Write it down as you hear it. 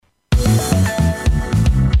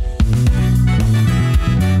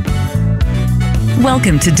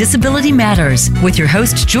Welcome to Disability Matters with your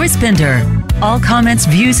host, Joyce Bender. All comments,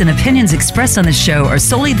 views, and opinions expressed on the show are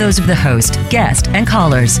solely those of the host, guest, and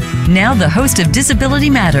callers. Now, the host of Disability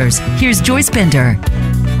Matters, here's Joyce Bender.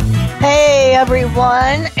 Hey,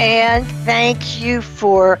 everyone, and thank you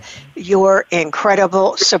for your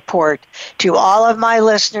incredible support to all of my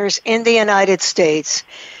listeners in the United States,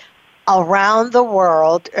 around the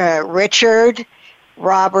world. Richard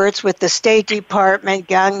Roberts with the State Department,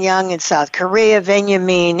 Gang Young in South Korea,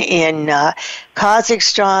 Benjamin in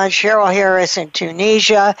Kazakhstan, Cheryl Harris in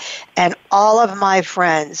Tunisia, and all of my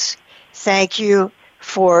friends. Thank you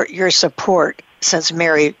for your support since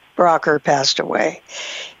Mary Brocker passed away.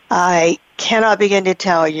 I cannot begin to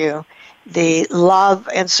tell you the love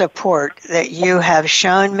and support that you have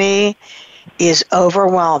shown me is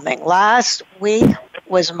overwhelming. Last week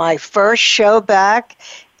was my first show back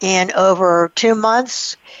in over 2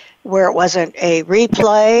 months, where it wasn't a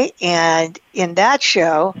replay, and in that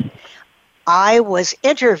show, I was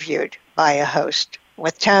interviewed by a host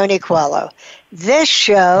with Tony Coelho. This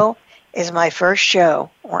show is my first show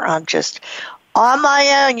where I'm just on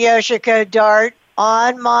my own, Yoshiko Dart,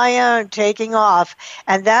 on my own, taking off,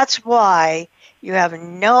 and that's why you have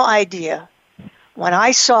no idea. When I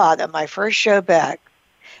saw that my first show back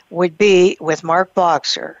would be with Mark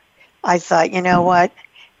Boxer, I thought, you know what?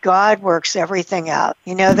 God works everything out.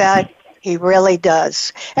 You know that? He really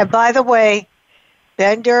does. And by the way,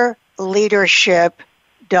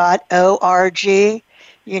 benderleadership.org,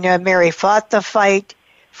 you know, Mary fought the fight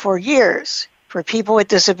for years for people with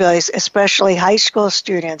disabilities, especially high school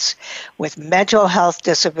students with mental health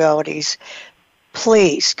disabilities.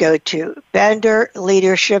 Please go to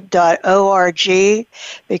benderleadership.org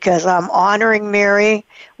because I'm honoring Mary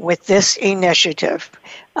with this initiative.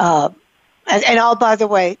 And oh, by the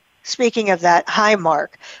way, speaking of that, hi,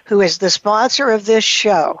 Mark, who is the sponsor of this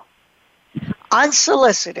show,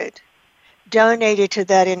 unsolicited, donated to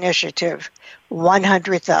that initiative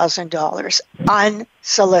 $100,000,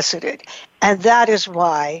 unsolicited. And that is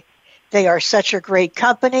why they are such a great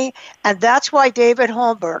company. And that's why David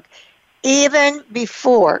Holmberg, even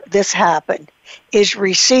before this happened, is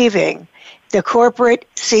receiving the Corporate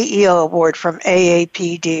CEO Award from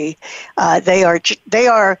AAPD. They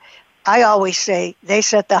are, I always say, they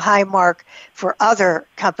set the high mark for other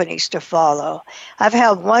companies to follow. I've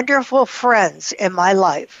had wonderful friends in my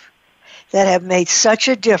life that have made such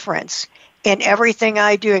a difference in everything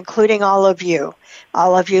I do, including all of you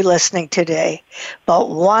listening today. But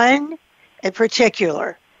one in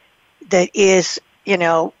particular that is, you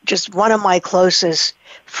know, just one of my closest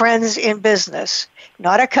friends in business,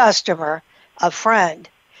 not a customer, a friend,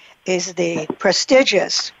 is the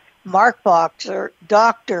prestigious Mark Boxer,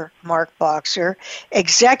 Dr. Mark Boxer,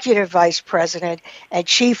 Executive Vice President and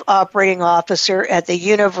Chief Operating Officer at the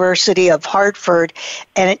University of Hartford,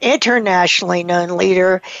 and an internationally known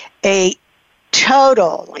leader, a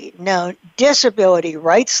totally known disability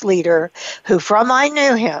rights leader who, from I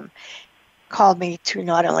knew him, called me to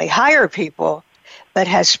not only hire people, but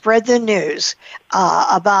has spread the news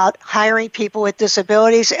about hiring people with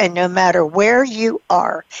disabilities. And no matter where you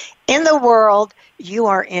are in the world, you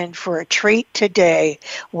are in for a treat today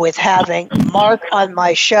with having Mark on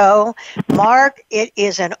my show. Mark, it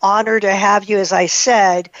is an honor to have you. As I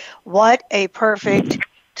said, what a perfect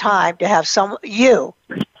time to have you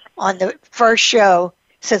on the first show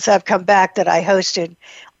since I've come back that I hosted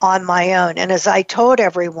on my own. And as I told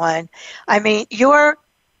everyone, I mean, your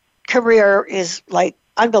career is like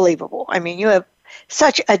unbelievable. I mean, you have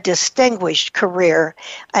such a distinguished career.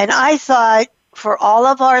 And I thought for all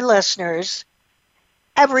of our listeners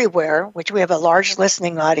everywhere, which we have a large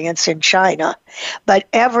listening audience in China, but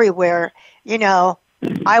everywhere, you know,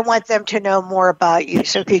 I want them to know more about you.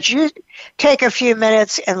 So could you take a few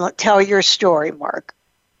minutes and tell your story, Mark?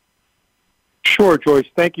 Sure, Joyce.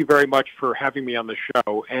 Thank you very much for having me on the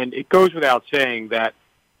show. And it goes without saying that,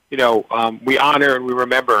 you know, we honor and we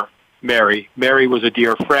remember Mary. Mary was a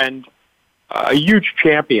dear friend, a huge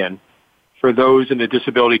champion for those in the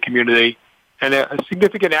disability community, and a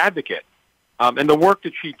significant advocate. And the work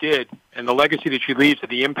that she did and the legacy that she leaves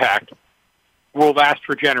and the impact will last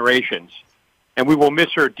for generations. And we will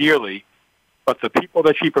miss her dearly, but the people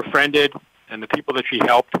that she befriended and the people that she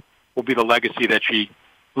helped will be the legacy that she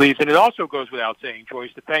leaves. And it also goes without saying,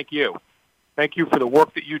 Joyce, to thank you. Thank you for the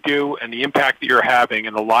work that you do and the impact that you're having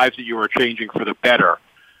and the lives that you are changing for the better.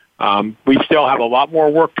 We still have a lot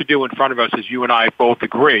more work to do in front of us, as you and I both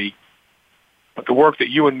agree. But the work that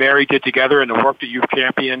you and Mary did together and the work that you've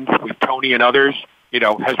championed with Tony and others, you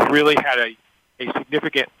know, has really had a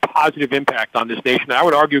significant positive impact on this nation. I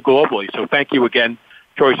would argue globally. So thank you again,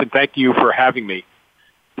 Joyce, and thank you for having me.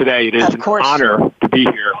 today. It is an honor to be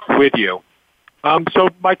here with you. So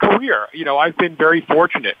my career, I've been very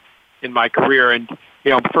fortunate in my career, and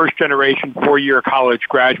I'm first-generation, 4-year college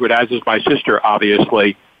graduate, as is my sister,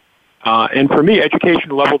 obviously. And for me, education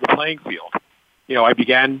leveled the playing field. I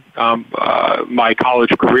began my college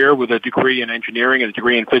career with a degree in engineering and a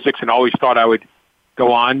degree in physics, and always thought I would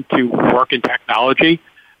go on to work in technology.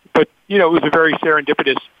 But, it was a very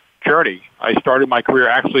serendipitous journey. I started my career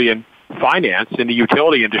actually in finance in the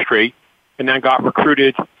utility industry, and then got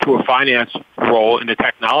recruited to a finance role in a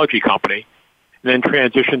technology company, and then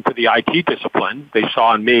transitioned to the IT discipline. They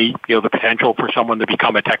saw in me, the potential for someone to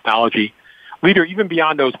become a technology leader, even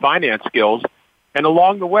beyond those finance skills. And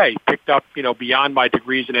along the way, picked up, beyond my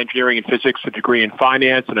degrees in engineering and physics, a degree in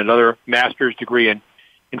finance and another master's degree in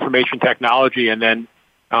information technology, and then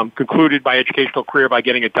concluded my educational career by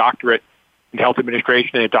getting a doctorate in health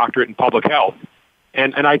administration and a doctorate in public health.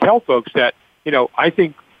 And I tell folks that, I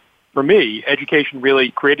think for me, education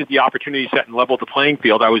really created the opportunity set and leveled the playing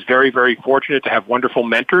field. I was very, very fortunate to have wonderful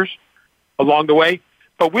mentors along the way.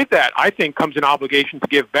 But with that, I think comes an obligation to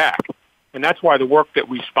give back. And that's why the work that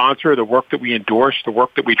we sponsor, the work that we endorse, the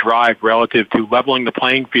work that we drive relative to leveling the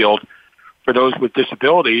playing field for those with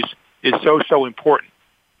disabilities is so, so important.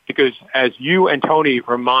 Because as you and Tony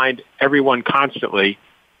remind everyone constantly,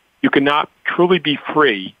 you cannot truly be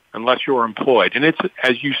free unless you're employed. And it's,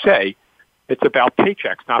 as you say, it's about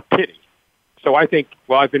paychecks, not pity. So I think,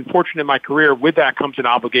 I've been fortunate in my career. With that comes an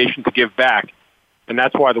obligation to give back. And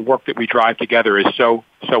that's why the work that we drive together is so,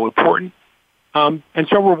 so important and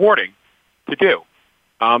so rewarding to do.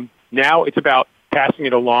 Now it's about passing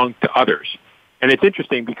it along to others. And it's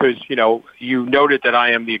interesting because, you noted that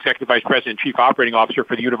I am the Executive Vice President and Chief Operating Officer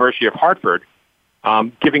for the University of Hartford,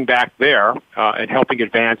 giving back there and helping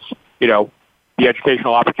advance, the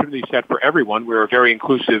educational opportunity set for everyone. We're a very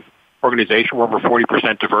inclusive organization. We're over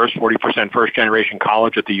 40% diverse, 40% first-generation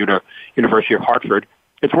college at the University of Hartford.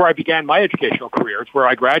 It's where I began my educational career. It's where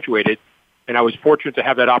I graduated, and I was fortunate to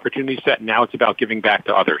have that opportunity set, and now it's about giving back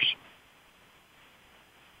to others.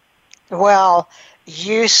 Well,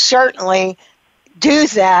 you certainly do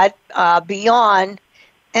that beyond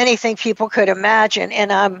anything people could imagine.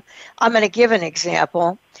 And I'm going to give an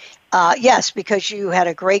example. Yes, because you had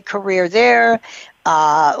a great career there,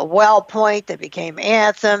 WellPoint that became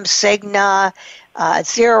Anthem, Cigna,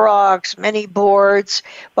 Xerox, many boards.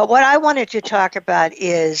 But what I wanted to talk about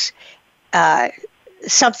is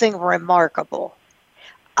something remarkable.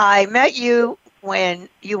 I met you when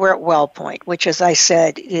you were at WellPoint, which, as I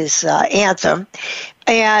said, is Anthem,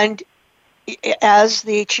 and as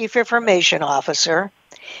the Chief Information Officer,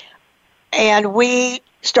 and we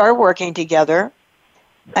started working together,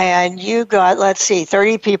 and you got,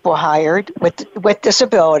 30 people hired with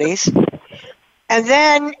disabilities, and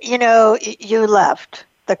then, you left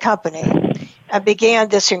the company and began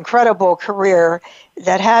this incredible career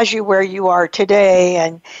that has you where you are today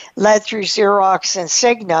and led through Xerox and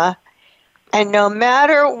Cigna. And no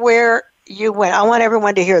matter where you went, I want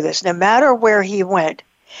everyone to hear this, no matter where he went,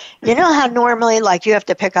 you know how normally, you have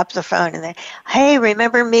to pick up the phone and then, hey,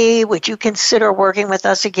 remember me? Would you consider working with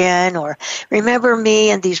us again? Or remember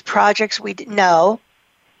me and these projects we did? No,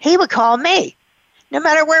 he would call me. No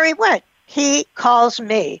matter where he went, he calls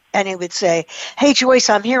me and he would say, hey, Joyce,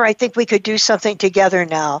 I'm here. I think we could do something together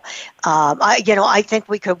now. I think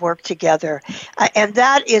we could work together. And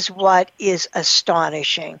that is what is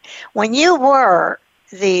astonishing. When you were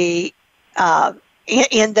in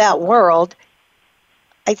that world,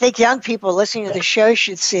 I think young people listening to the show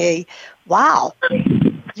should say, wow,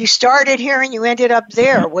 you started here and you ended up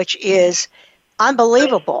there, which is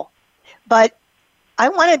unbelievable. But I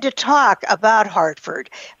wanted to talk about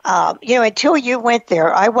Hartford. Until you went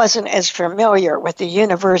there, I wasn't as familiar with the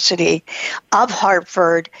University of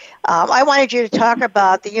Hartford. I wanted you to talk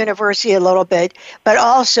about the university a little bit, but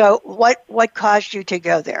also what caused you to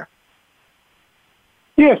go there.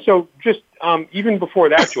 Yeah, so just even before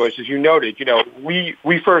that, Joyce, as you noted,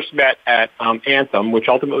 we first met at Anthem, which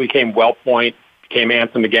ultimately became WellPoint, became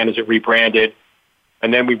Anthem again as it rebranded,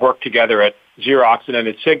 and then we worked together at Xerox and then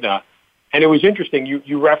at Cigna. And it was interesting.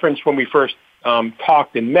 You referenced when we first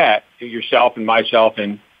talked and met, yourself and myself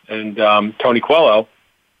and Tony Coelho,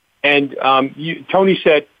 and Tony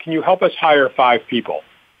said, "Can you help us hire 5 people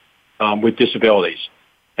with disabilities?"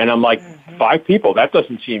 And I'm like, 5 people? That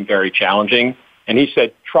doesn't seem very challenging. And he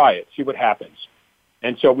said, try it, see what happens.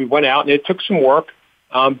 And so we went out, and it took some work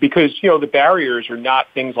because, the barriers are not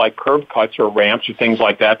things like curb cuts or ramps or things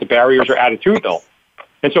like that. The barriers are attitudinal.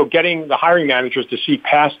 And so getting the hiring managers to see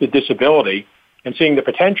past the disability and seeing the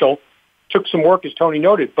potential took some work, as Tony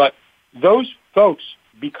noted. But those folks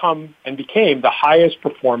become and became the highest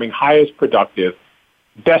performing, highest productive,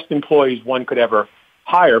 best employees one could ever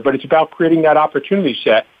hire. But it's about creating that opportunity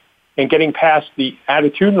set and getting past the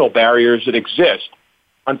attitudinal barriers that exist,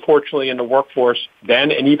 unfortunately, in the workforce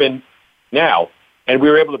then and even now. And we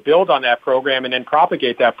were able to build on that program and then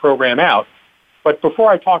propagate that program out. But before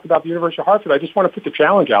I talk about the University of Hartford, I just want to put the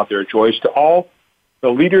challenge out there, Joyce, to all the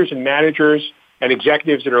leaders and managers and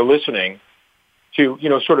executives that are listening to,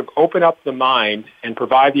 sort of open up the mind and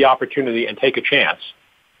provide the opportunity and take a chance.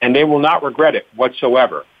 And they will not regret it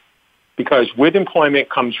whatsoever, because with employment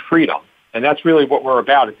comes freedom. And that's really what we're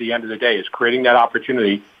about at the end of the day, is creating that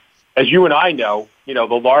opportunity. As you and I know, the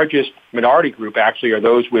largest minority group actually are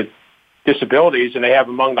those with disabilities, and they have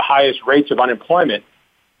among the highest rates of unemployment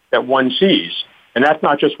that one sees. And that's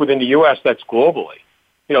not just within the U.S., that's globally.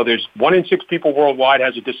 There's 1 in 6 people worldwide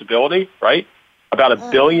has a disability, right? About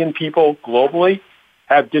 1 billion people globally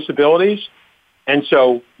have disabilities. And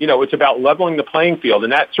so, it's about leveling the playing field.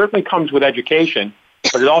 And that certainly comes with education,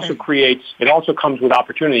 but it also comes with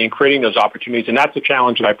opportunity and creating those opportunities. And that's the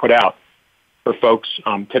challenge that I put out for folks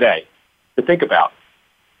today to think about.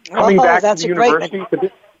 Coming back to the university. Go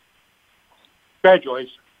ahead, Joyce.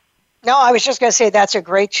 No, I was just going to say that's a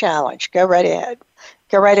great challenge. Go right ahead.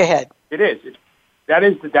 It is. That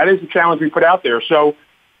is the challenge we put out there. So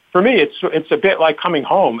for me, it's a bit like coming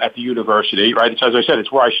home at the university, right? It's, as I said,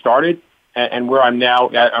 it's where I started and where I'm now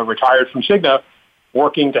retired from Cigna,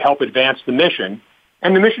 working to help advance the mission.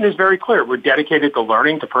 And the mission is very clear. We're dedicated to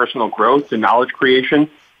learning, to personal growth, to knowledge creation.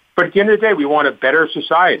 But at the end of the day, we want a better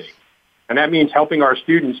society. And that means helping our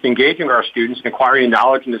students, engaging our students, and acquiring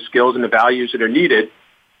knowledge and the skills and the values that are needed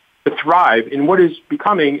to thrive in what is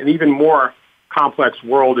becoming an even more complex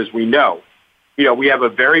world as we know. We have a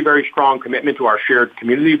very, very strong commitment to our shared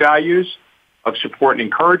community values of support and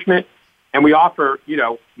encouragement. And we offer,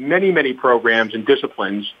 many, many programs and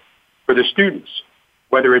disciplines for the students,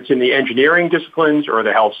 whether it's in the engineering disciplines or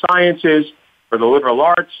the health sciences or the liberal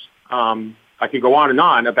arts. I could go on and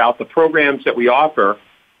on about the programs that we offer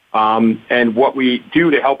and what we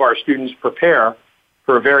do to help our students prepare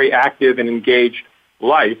for a very active and engaged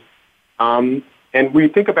life. And we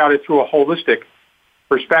think about it through a holistic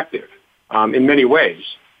perspective in many ways.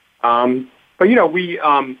 But, we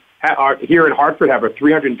are here in Hartford have a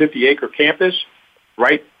 350-acre campus,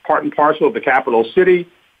 right, part and parcel of the capital city.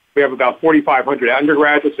 We have about 4,500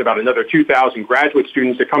 undergraduates, about another 2,000 graduate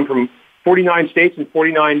students that come from 49 states and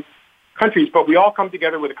 49 countries, but we all come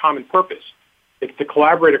together with a common purpose. It's to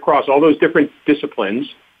collaborate across all those different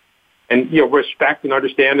disciplines and, respect and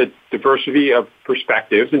understand the diversity of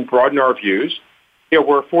perspectives and broaden our views.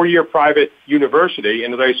 We're a 4-year private university,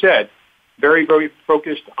 and as I said, very, very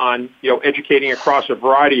focused on, educating across a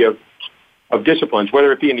variety of disciplines,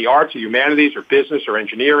 whether it be in the arts or humanities or business or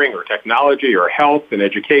engineering or technology or health and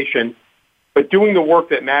education, but doing the work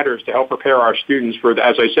that matters to help prepare our students for,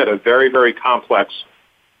 as I said, a very, very complex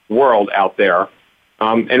world out there,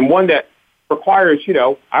 and one that requires,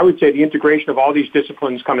 I would say, the integration of all these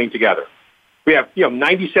disciplines coming together. We have,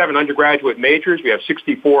 97 undergraduate majors. We have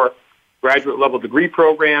 64 graduate-level degree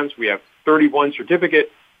programs. We have 31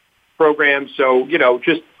 certificate programs. So,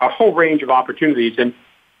 just a whole range of opportunities. And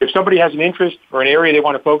if somebody has an interest or an area they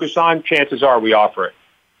want to focus on, chances are we offer it.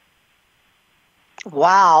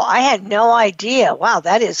 Wow, I had no idea. Wow,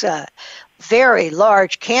 that is a very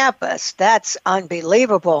large campus. That's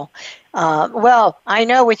unbelievable. Well, I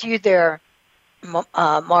know with you there,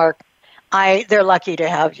 Mark, they're lucky to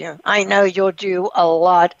have you. I know you'll do a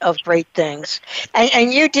lot of great things.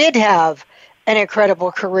 And you did have an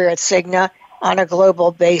incredible career at Cigna on a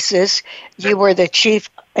global basis. You were the chief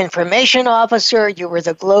information officer. You were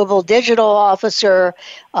the global digital officer,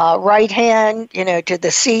 right hand, to the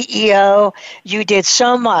CEO. You did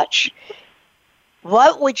so much.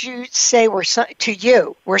 What would you say were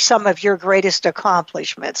some of your greatest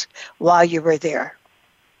accomplishments while you were there?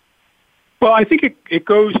 Well, I think it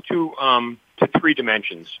goes to 3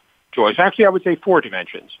 dimensions, Joyce. Actually, I would say 4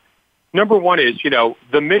 dimensions. Number one is,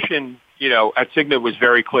 the mission, at Cigna was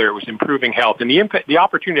very clear. It was improving health, and the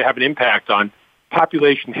opportunity to have an impact on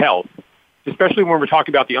population health, especially when we're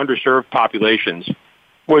talking about the underserved populations,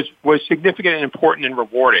 was significant and important and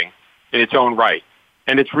rewarding in its own right.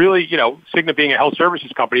 And it's really, Cigna being a health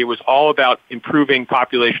services company, it was all about improving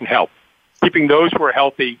population health, keeping those who are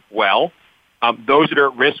healthy well, those that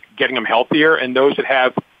are at risk, getting them healthier, and those that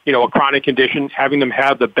have, a chronic condition, having them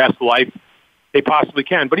have the best life they possibly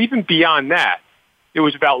can. But even beyond that, it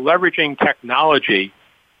was about leveraging technology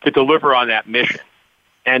to deliver on that mission.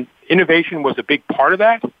 And innovation was a big part of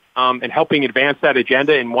that, and helping advance that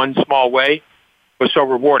agenda in one small way was so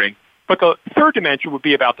rewarding. But the third dimension would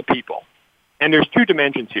be about the people. And there's two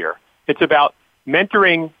dimensions here. It's about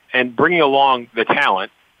mentoring and bringing along the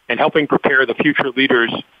talent and helping prepare the future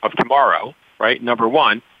leaders of tomorrow, right, number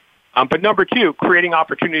one. But number two, creating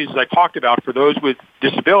opportunities, as I talked about, for those with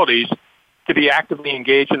disabilities to be actively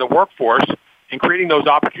engaged in the workforce, and creating those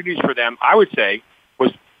opportunities for them, I would say,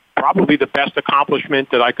 was probably the best accomplishment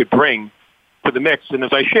that I could bring to the mix. And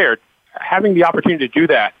as I shared, having the opportunity to do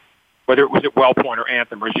that, whether it was at WellPoint or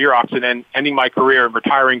Anthem or Xerox, and then ending my career and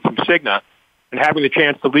retiring from Cigna, and having the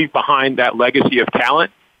chance to leave behind that legacy of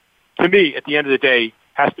talent, to me, at the end of the day,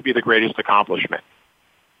 has to be the greatest accomplishment.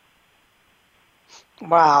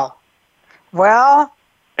 Wow. Well,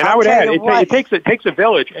 and I would add, it takes a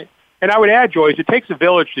village. And I would add, Joyce, it takes a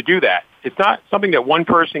village to do that. It's not something that one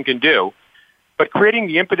person can do, but creating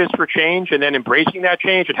the impetus for change and then embracing that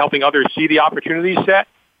change and helping others see the opportunity set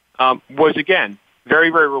was, again, very,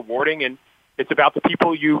 very rewarding. And it's about the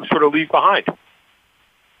people you sort of leave behind.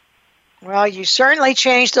 Well, you certainly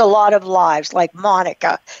changed a lot of lives, like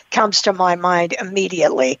Monica comes to my mind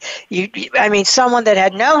immediately. Someone that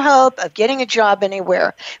had no hope of getting a job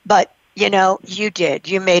anywhere, but you did.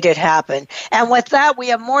 You made it happen. And with that, we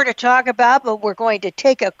have more to talk about, but we're going to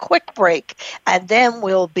take a quick break, and then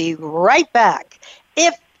we'll be right back.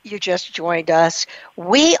 If you just joined us,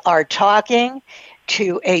 we are talking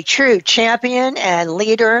to a true champion and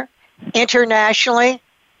leader internationally,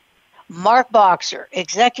 Mark Boxer,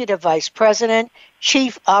 Executive Vice President,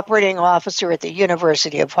 Chief Operating Officer at the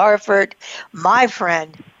University of Hartford, my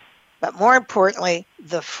friend, but more importantly,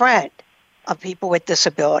 the friend of people with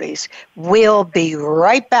disabilities. We'll be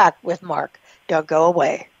right back with Mark. Don't go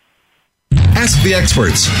away. Ask the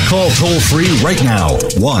experts. Call toll-free right now,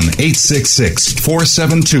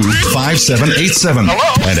 1-866-472-5787.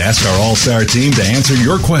 And ask our All-Star team to answer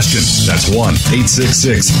your question. That's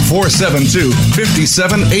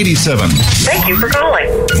 1-866-472-5787. Thank you for calling.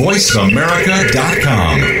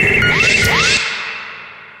 VoiceAmerica.com.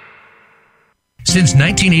 Since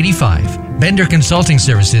 1985, Bender Consulting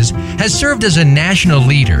Services has served as a national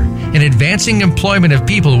leader in advancing employment of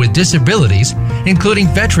people with disabilities, including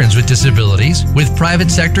veterans with disabilities, with private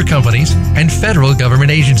sector companies, and federal government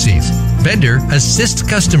agencies. Bender assists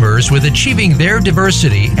customers with achieving their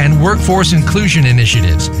diversity and workforce inclusion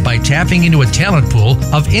initiatives by tapping into a talent pool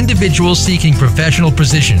of individuals seeking professional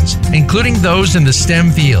positions, including those in the STEM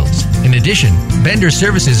fields. In addition, Bender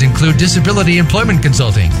services include disability employment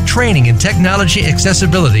consulting, training, and technology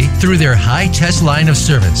accessibility through their high-test line of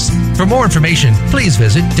service. For more information, please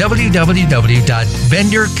visit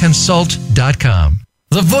www.benderconsult.com.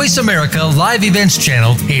 The Voice America Live Events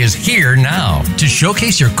channel is here now to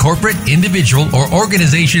showcase your corporate, individual, or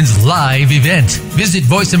organization's live event. Visit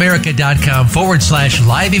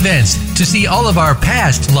voiceamerica.com/live events to see all of our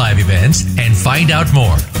past live events and find out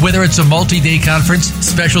more. Whether it's a multi-day conference,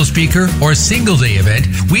 special speaker, or single-day event,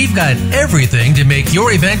 we've got everything to make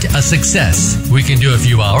your event a success. We can do a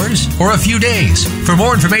few hours or a few days. For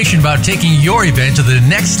more information about taking your event to the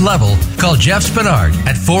next level, call Jeff Spinard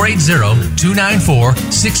at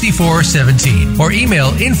 480-294-6417 or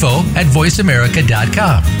email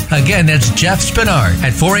info@voiceamerica.com. Again, that's Jeff Spinard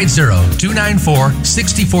at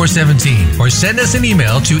 480-294-6417 or send us an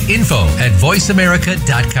email to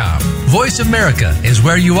info@voiceamerica.com. Voice America is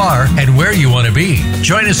where you are and where you want to be.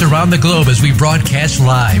 Join us around the globe as we broadcast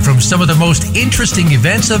live from some of the most interesting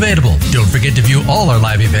events available. Don't forget to view all our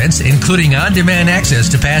live events, including on-demand access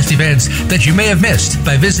to past events that you may have missed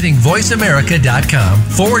by visiting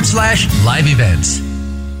voiceamerica.com/live events.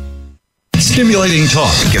 Stimulating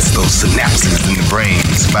talk. It gets those synapses in the brain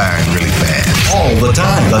firing really fast. All the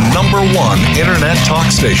time. The #1 internet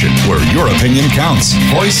talk station where your opinion counts.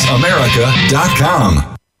 VoiceAmerica.com.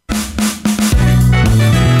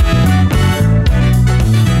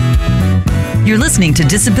 You're listening to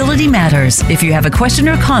Disability Matters. If you have a question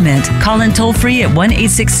or comment, call in toll-free at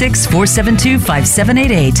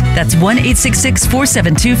 1-866-472-5788. That's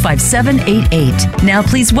 1-866-472-5788. Now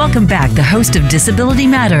please welcome back the host of Disability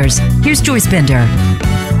Matters. Here's Joyce Bender.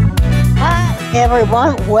 Hi,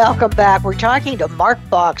 everyone. Welcome back. We're talking to Mark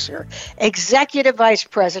Boxer, Executive Vice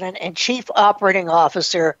President and Chief Operating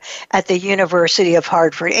Officer at the University of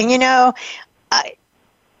Hartford. And I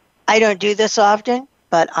don't do this often,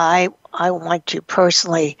 but I want to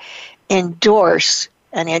personally endorse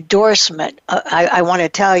an endorsement. I want to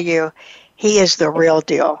tell you, he is the real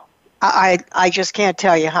deal. I just can't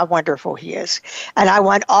tell you how wonderful he is. And I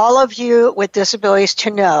want all of you with disabilities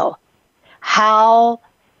to know how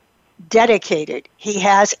dedicated he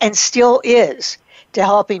has and still is to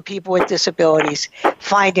helping people with disabilities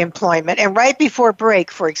find employment. And right before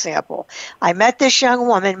break, for example, I met this young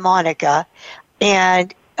woman, Monica,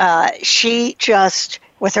 and she just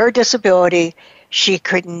with her disability, she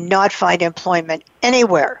could not find employment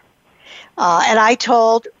anywhere. And I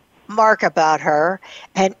told Mark about her,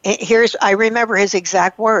 and I remember his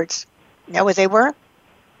exact words. You know what they were?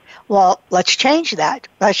 Well, let's change that.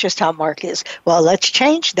 That's just how Mark is. Well, let's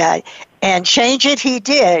change that. And change it he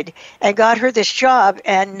did, and got her this job.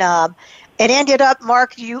 And it ended up,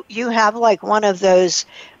 Mark, you have like one of those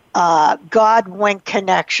God wink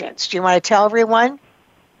connections. Do you want to tell everyone?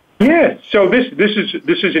 Yeah. So this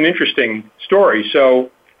is an interesting story.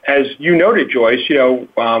 So as you noted, Joyce,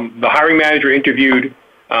 the hiring manager interviewed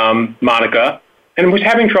Monica and was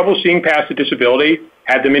having trouble seeing past the disability.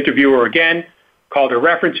 Had them interview her again, called her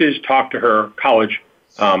references, talked to her college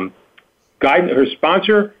guide, her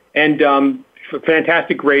sponsor, and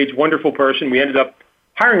fantastic grades, wonderful person. We ended up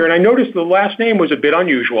hiring her, and I noticed the last name was a bit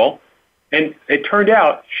unusual, and it turned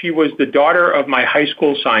out she was the daughter of my high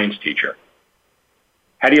school science teacher.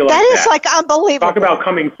 How do you like that? That is like unbelievable. Talk about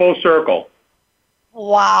coming full circle.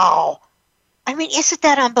 Wow. I mean, isn't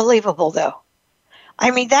that unbelievable, though?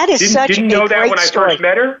 I mean, that is such a great story. Didn't know that when I first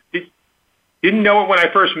met her? Didn't know it when I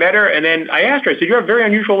first met her, and then I asked her, I said, you have a very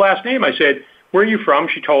unusual last name. I said, where are you from?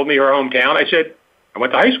 She told me her hometown. I said, I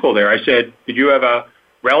went to high school there. I said, did you have a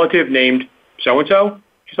relative named so-and-so?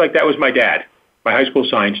 She's like, that was my dad, my high school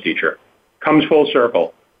science teacher. Comes full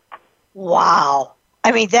circle. Wow.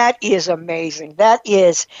 I mean, that is amazing. That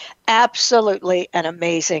is absolutely an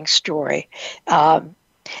amazing story.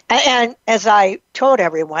 And as I told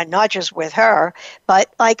everyone, not just with her,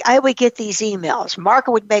 but like I would get these emails. Mark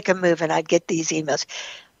would make a move and I'd get these emails.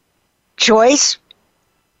 Joyce,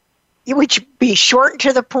 you would be short and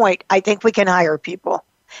to the point. I think we can hire people.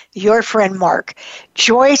 Your friend Mark.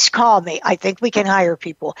 Joyce, call me. I think we can hire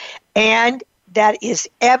people. And that is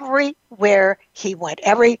everywhere he went,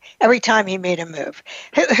 every time he made a move.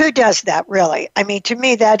 Who does that, really? I mean, to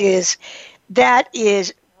me, that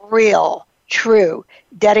is real, true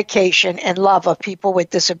dedication and love of people with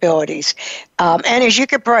disabilities. And as you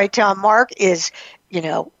could probably tell, Mark is,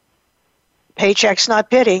 paycheck's not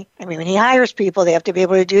pity. I mean, when he hires people, they have to be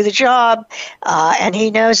able to do the job. And he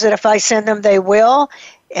knows that if I send them, they will.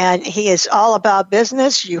 And he is all about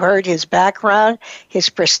business. You heard his background, his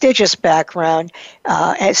prestigious background.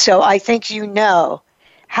 And so I think you know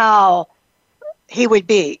how he would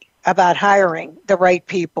be about hiring the right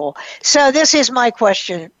people. So this is my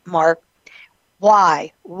question, Mark.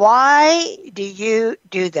 Why? Why do you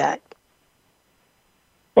do that?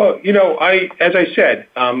 Well, as I said,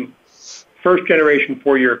 first generation,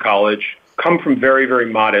 4-year college, come from very, very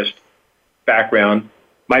modest background.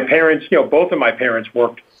 My parents, both of my parents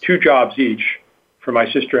worked 2 jobs each for my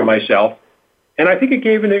sister and myself. And I think it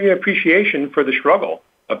gave an appreciation for the struggle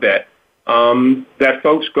a bit that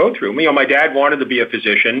folks go through. My dad wanted to be a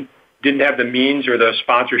physician, didn't have the means or the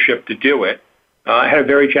sponsorship to do it, had a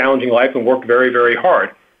very challenging life and worked very, very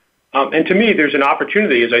hard. And to me, there's an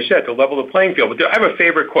opportunity, as I said, to level the playing field. But I have a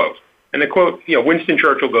favorite quote. And the quote, Winston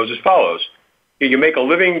Churchill goes as follows. You make a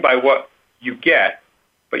living by what you get,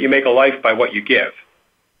 but you make a life by what you give.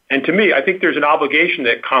 And to me, I think there's an obligation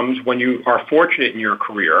that comes when you are fortunate in your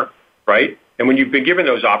career, right? And when you've been given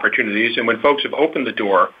those opportunities and when folks have opened the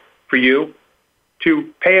door for you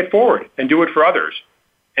to pay it forward and do it for others.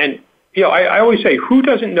 And, I always say, who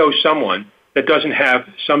doesn't know someone that doesn't have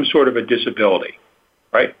some sort of a disability,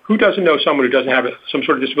 right? Who doesn't know someone who doesn't have some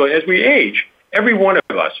sort of disability? As we age, every one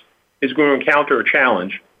of us is going to encounter a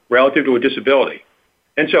challenge relative to a disability.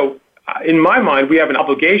 And so, in my mind, we have an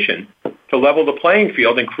obligation to level the playing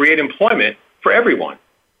field and create employment for everyone.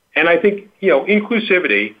 And I think,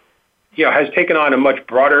 inclusivity, has taken on a much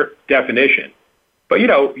broader definition. But,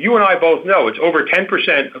 you and I both know it's over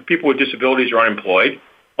 10% of people with disabilities are unemployed.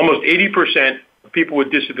 Almost 80% of people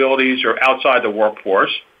with disabilities are outside the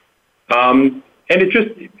workforce. And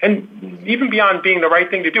even beyond being the right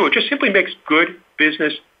thing to do, it just simply makes good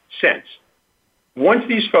business sense. Once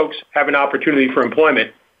these folks have an opportunity for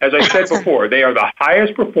employment, as I said before, they are the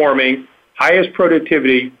highest performing, highest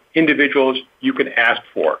productivity individuals you can ask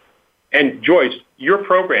for. And Joyce, your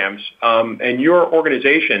programs and your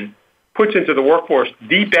organization puts into the workforce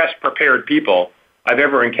the best prepared people I've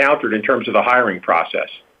ever encountered in terms of the hiring process.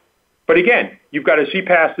 But again, you've got to see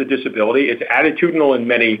past the disability. It's attitudinal in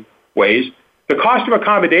many ways. The cost of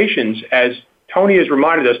accommodations, as Tony has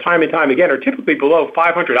reminded us time and time again, are typically below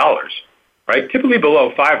 $500, right? Typically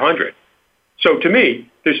below $500. So to me,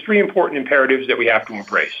 there's 3 important imperatives that we have to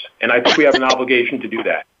embrace, and I think we have an obligation to do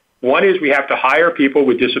that. One is we have to hire people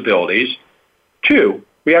with disabilities. 2,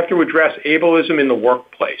 we have to address ableism in the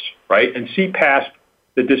workplace, right, and see past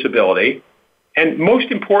the disability. And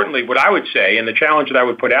most importantly, what I would say, and the challenge that I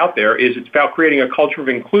would put out there, is it's about creating a culture of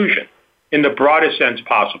inclusion. in the broadest sense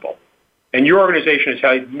possible. And your organization has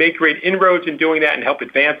helped make great inroads in doing that and help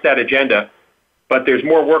advance that agenda. But there's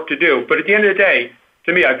more work to do. But at the end of the day,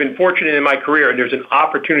 to me, I've been fortunate in my career, and there's an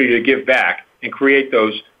opportunity to give back and create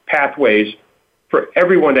those pathways for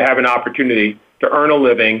everyone to have an opportunity to earn a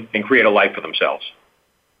living and create a life for themselves.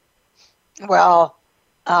 Well,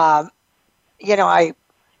 as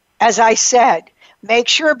I said, make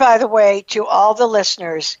sure, by the way, to all the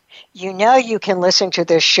listeners, you can listen to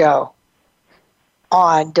this show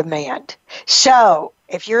on demand. So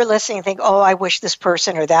if you're listening and think, oh, I wish this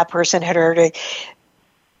person or that person had heard it,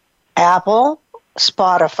 Apple,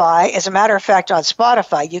 Spotify. As a matter of fact, on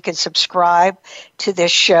Spotify, you can subscribe to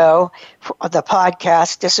this show, the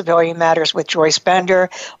podcast, Disability Matters with Joyce Bender,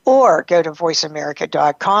 or go to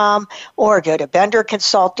voiceamerica.com, or go to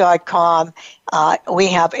benderconsult.com. We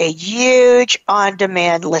have a huge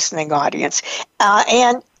on-demand listening audience.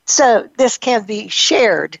 And so this can be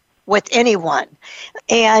shared with anyone.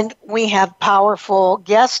 And we have powerful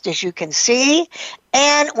guests, as you can see,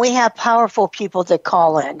 and we have powerful people that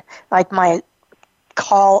call in, like my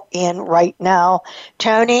call in right now.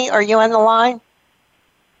 Tony, are you on the line?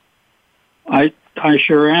 I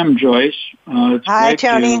sure am, Joyce. It's Hi, great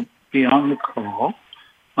Tony. to be on the call.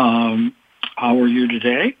 How are you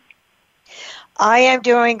today? I am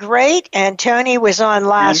doing great, and Tony was on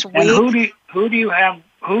last week. And who do you have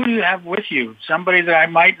with you? Somebody that I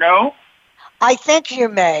might know? I think you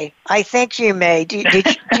may. Do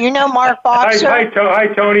you know Mark Boxer? Hi,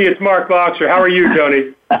 Tony. It's Mark Boxer. How are you,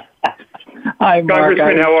 Tony? Hi, Mark.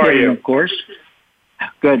 Congressman, how are you? Of course.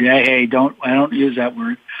 Good. Hey, I don't use that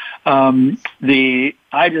word. I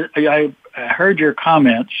heard your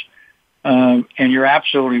comments, and you're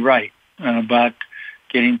absolutely right about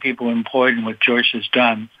getting people employed and what Joyce has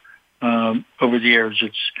done over the years.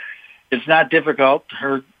 It's not difficult.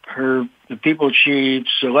 The people she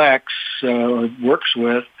selects or works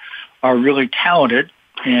with are really talented,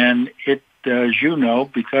 and it, as you know,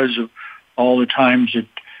 because of all the times that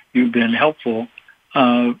you've been helpful,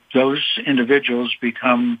 those individuals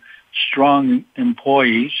become strong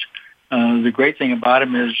employees. The great thing about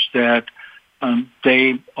them is that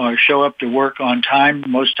they show up to work on time,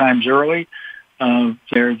 most times early.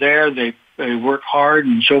 They're there, they work hard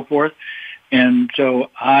and so forth. And so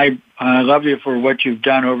I love you for what you've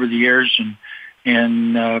done over the years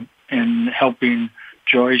and helping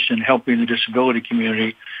Joyce and helping the disability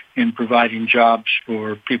community in providing jobs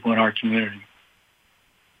for people in our community.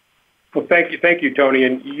 Well, thank you, Tony.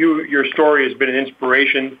 And your story has been an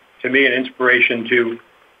inspiration to me, an inspiration to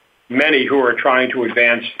many who are trying to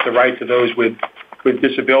advance the rights of those with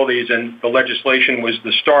disabilities. And the legislation was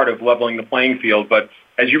the start of leveling the playing field. But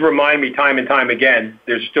as you remind me time and time again,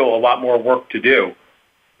 there's still a lot more work to do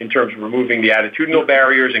in terms of removing the attitudinal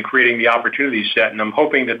barriers and creating the opportunity set. And I'm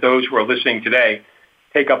hoping that those who are listening today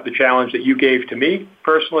take up the challenge that you gave to me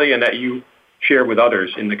personally and that you share with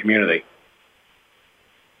others in the community.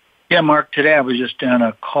 Yeah, Mark, today I was just on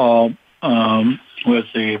a call with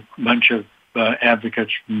a bunch of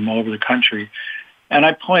advocates from all over the country, and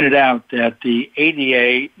I pointed out that the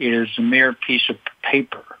ADA is a mere piece of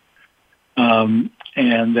paper, and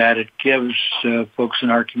that it gives folks in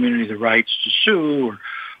our community the rights to sue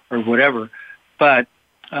or whatever, but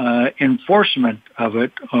enforcement of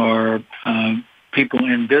it, or people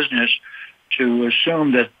in business to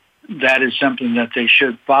assume that that is something that they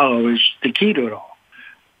should follow, is the key to it all.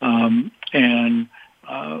 And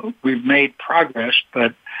we've made progress,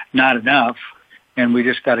 but not enough. And we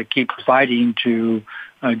just got to keep fighting to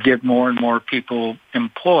get more and more people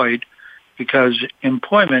employed, because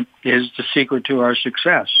employment is the secret to our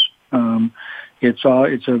success. It's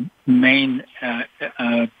a main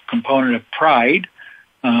component of pride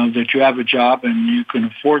that you have a job and you can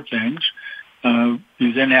afford things.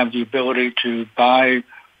 You then have the ability to buy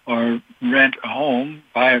or rent a home,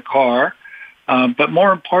 buy a car, but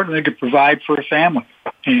more importantly, to provide for a family.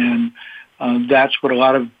 And that's what a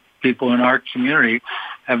lot of people in our community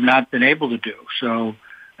have not been able to do. So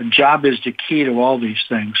a job is the key to all these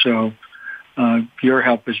things. So your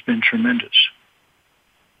help has been tremendous.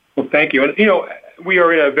 Well, thank you. And, we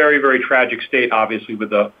are in a very, very tragic state, obviously,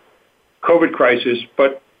 with the COVID crisis,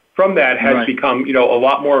 but from that has become, a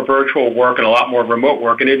lot more virtual work and a lot more remote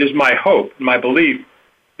work. And it is my hope, my belief,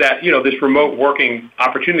 that, this remote working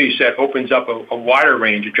opportunity set opens up a wider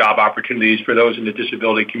range of job opportunities for those in the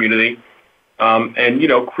disability community,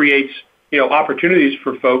 and, creates, opportunities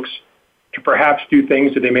for folks to perhaps do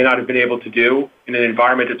things that they may not have been able to do in an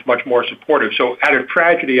environment that's much more supportive. So out of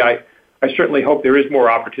tragedy, I certainly hope there is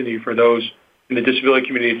more opportunity for those in the disability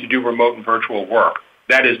community to do remote and virtual work.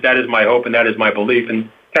 That is my hope and that is my belief. And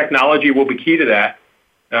technology will be key to that.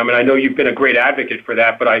 And I know you've been a great advocate for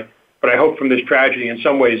that, but I hope from this tragedy, in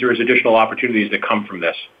some ways, there is additional opportunities that come from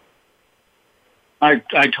this. I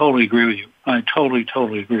totally agree with you. I totally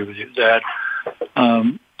agree with you that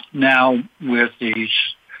now with the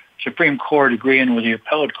Supreme Court agreeing with the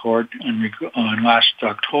appellate court on last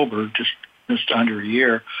October, just under a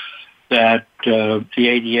year, that the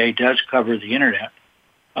ADA does cover the Internet.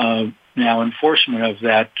 Now, enforcement of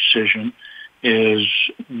that decision is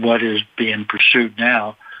what is being pursued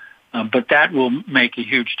now. But that will make a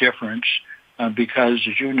huge difference because,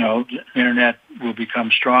 as you know, the Internet will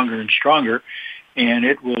become stronger and stronger, and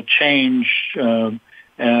it will change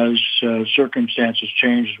as circumstances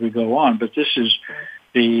change as we go on. But this is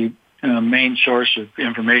the main source of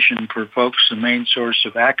information for folks, the main source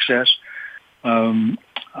of access.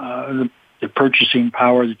 The purchasing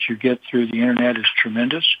power that you get through the Internet is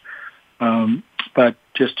tremendous. But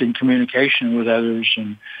just in communication with others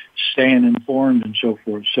and staying informed and so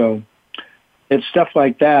forth. So it's stuff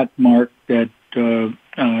like that, Mark, that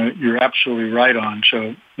you're absolutely right on.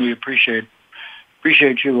 So we appreciate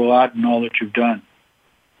you a lot and all that you've done.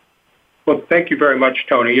 Well, thank you very much,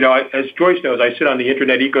 Tony. You know, as Joyce knows, I sit on the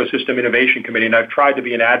Internet Ecosystem Innovation Committee, and I've tried to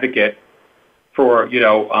be an advocate for,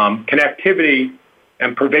 connectivity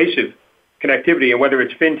and pervasive connectivity, and whether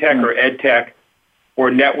it's fintech or edtech or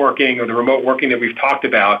networking or the remote working that we've talked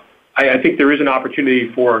about, I think there is an opportunity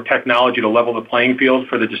for technology to level the playing field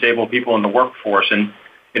for the disabled people in the workforce, and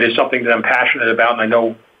it is something that I'm passionate about, and I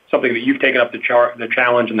know something that you've taken up the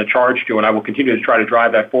challenge and the charge to, and I will continue to try to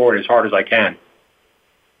drive that forward as hard as I can.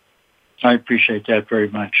 I appreciate that very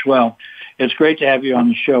much. Well, it's great to have you on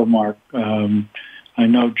the show, Mark. I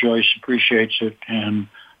know Joyce appreciates it, and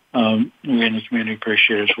we in the community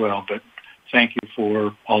appreciate it as well, but thank you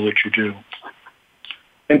for all that you do.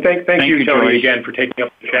 And thank you, Tony, Joyce, again, for taking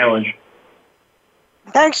up the challenge.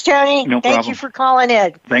 Thanks, Tony. No Thank problem. you for calling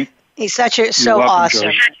in. He's so welcome,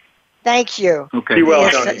 awesome. Joyce. Thank you. Okay. Be well,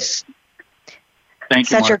 Tony. Thank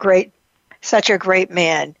you, Mark. Such a great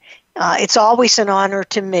man. It's always an honor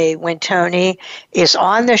to me when Tony is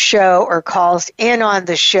on the show or calls in on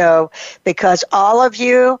the show, because all of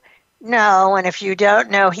you know, and if you don't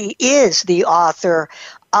know, he is the author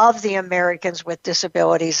of the Americans with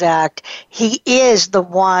Disabilities Act. He is the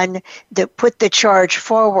one that put the charge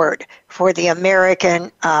forward for the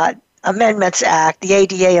American Amendments Act, the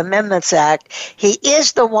ADA Amendments Act. He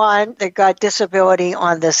is the one that got disability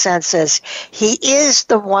on the census. He is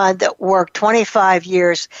the one that worked 25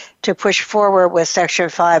 years to push forward with Section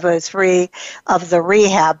 503 of the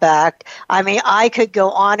Rehab Act. I mean, I could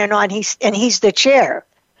go on and on. He's the chair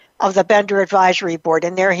of the Bender Advisory Board,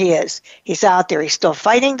 and there he is. He's out there. He's still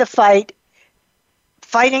fighting the fight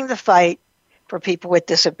for people with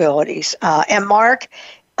disabilities. And Mark,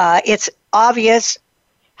 it's obvious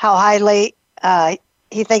how highly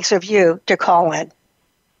he thinks of you to call in.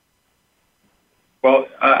 Well,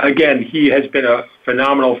 again, he has been a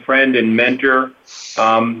phenomenal friend and mentor,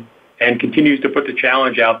 and continues to put the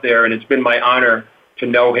challenge out there, and it's been my honor to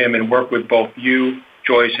know him and work with both you,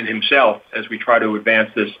 Joyce, and himself as we try to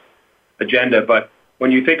advance this agenda. But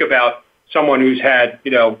when you think about someone who's had,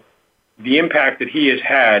 the impact that he has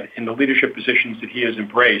had in the leadership positions that he has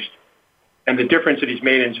embraced and the difference that he's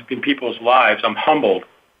made in people's lives, I'm humbled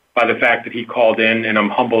by the fact that he called in, and I'm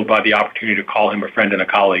humbled by the opportunity to call him a friend and a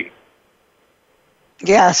colleague.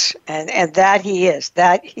 Yes, and that he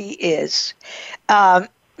is.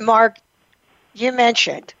 Mark, you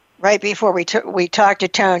mentioned right before we talked to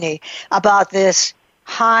Tony about this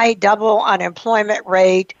high double unemployment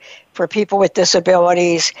rate for people with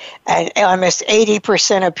disabilities, and almost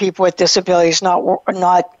 80% of people with disabilities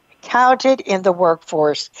not counted in the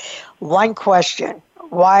workforce. One question: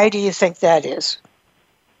 why do you think that is?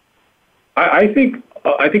 I think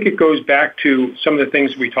it goes back to some of the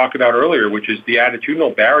things we talked about earlier, which is the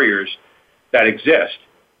attitudinal barriers that exist.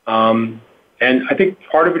 And I think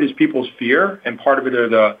part of it is people's fear, and part of it are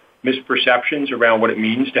the misperceptions around what it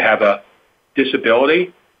means to have a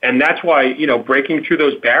disability. And that's why, breaking through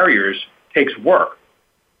those barriers takes work.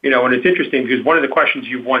 And it's interesting because one of the questions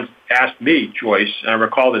you once asked me, Joyce, and I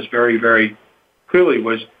recall this very, very clearly,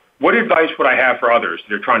 was, what advice would I have for others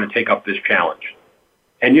that are trying to take up this challenge?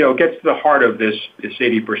 And, it gets to the heart of this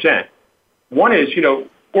 80%. One is,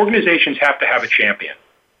 organizations have to have a champion.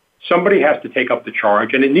 Somebody has to take up the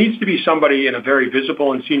charge, and it needs to be somebody in a very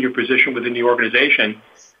visible and senior position within the organization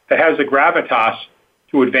that has the gravitas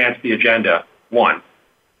to advance the agenda, one.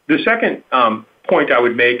 The second point I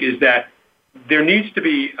would make is that there needs to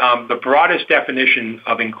be the broadest definition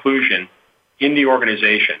of inclusion in the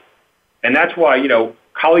organization. And that's why,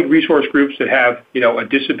 colleague resource groups that have, a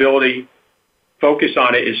disability focus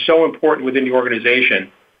on it is so important within the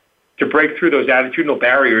organization. to break through those attitudinal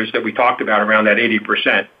barriers that we talked about around that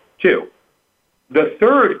 80% too. The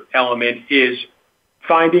third element is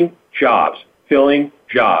finding jobs, filling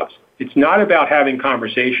jobs. It's not about having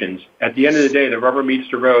conversations. At the end of the day, the rubber meets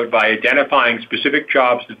the road by identifying specific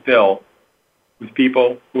jobs to fill with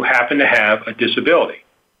people who happen to have a disability.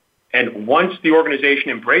 And once the organization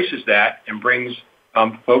embraces that and brings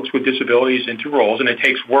folks with disabilities into roles, and it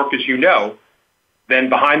takes work, as you know, then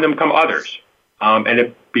behind them come others, and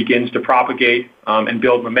it begins to propagate and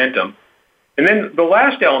build momentum. And then the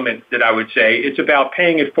last element that I would say, it's about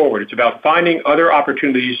paying it forward. It's about finding other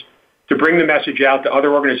opportunities to bring the message out to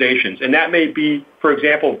other organizations. And that may be, for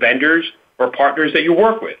example, vendors or partners that you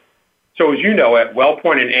work with. So as you know, at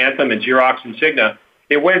WellPoint and Anthem and Xerox and Cigna,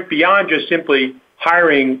 it went beyond just simply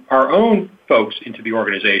hiring our own folks into the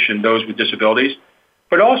organization, those with disabilities,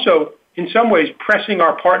 but also in some ways pressing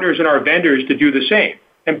our partners and our vendors to do the same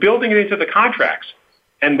and building it into the contracts.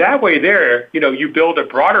 And that way there, you build a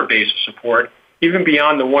broader base of support even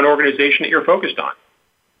beyond the one organization that you're focused on.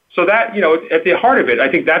 So that, at the heart of it,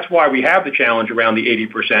 I think that's why we have the challenge around the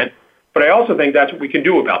 80%, but I also think that's what we can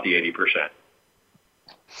do about the 80%.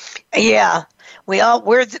 Yeah, we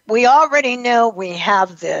already know we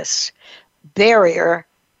have this barrier.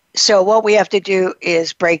 So what we have to do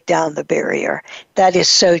is break down the barrier. That is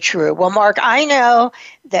so true. Well, Mark, I know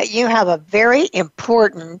that you have a very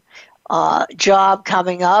important job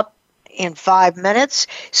coming up in 5 minutes.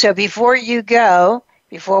 So before you go,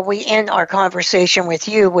 before we end our conversation with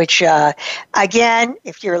you, which, again,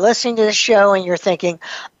 if you're listening to the show and you're thinking,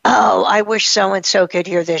 oh, I wish so-and-so could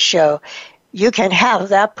hear this show, you can have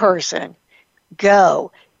that person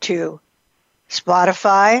go to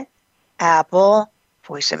Spotify, Apple,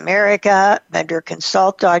 Voice America,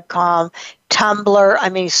 VendorConsult.com, Tumblr. I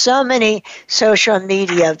mean, so many social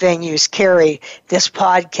media venues carry this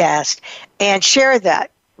podcast, and share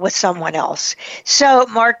that with someone else. So,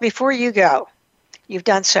 Mark, before you go, you've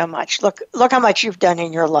done so much. Look how much you've done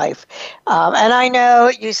in your life. And I know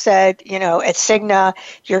you said, at Cigna,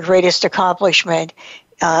 your greatest accomplishment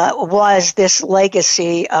was this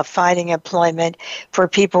legacy of finding employment for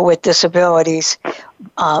people with disabilities.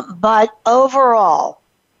 But overall,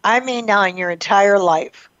 now in your entire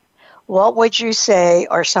life, what would you say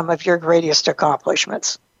are some of your greatest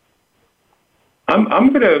accomplishments? I'm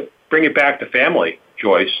going to bring it back to family,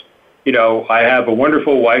 Joyce. I have a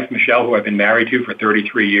wonderful wife, Michelle, who I've been married to for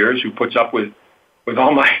 33 years, who puts up with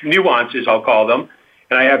all my nuances, I'll call them.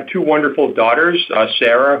 And I have two wonderful daughters,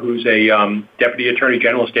 Sarah, who's a Deputy Attorney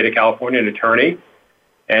General of the State of California, an attorney,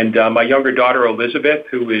 and my younger daughter, Elizabeth,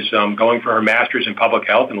 who is going for her master's in public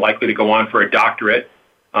health and likely to go on for a doctorate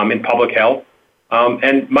in public health.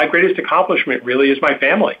 And my greatest accomplishment really is my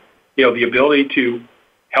family. The ability to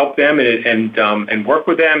help them and work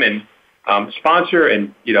with them and sponsor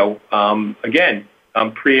and, again,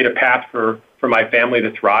 create a path for my family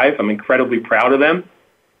to thrive. I'm incredibly proud of them.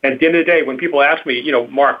 And at the end of the day, when people ask me,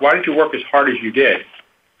 Mark, why did you work as hard as you did?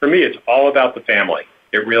 For me, it's all about the family.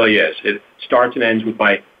 It really is. It starts and ends with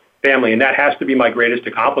my family, and that has to be my greatest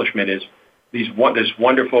accomplishment is this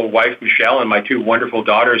wonderful wife, Michelle, and my two wonderful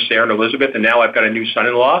daughters, Sarah and Elizabeth, and now I've got a new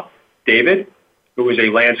son-in-law, David, who is a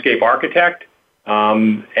landscape architect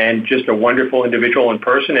and just a wonderful individual in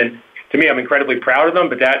person. And to me, I'm incredibly proud of them,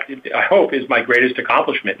 but that, I hope, is my greatest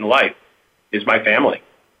accomplishment in life, is my family.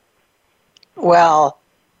 Well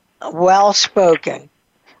spoken.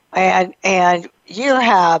 And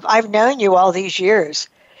I've known you all these years.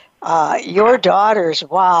 Your daughters,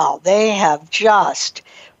 wow, they have just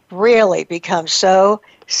really become so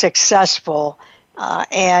successful.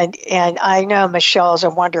 And I know Michelle's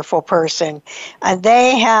a wonderful person. And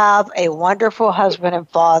they have a wonderful husband and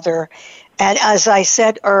father. And as I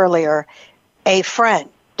said earlier, a friend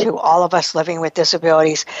to all of us living with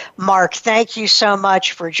disabilities. Mark, thank you so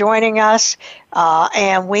much for joining us.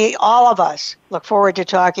 And all of us, look forward to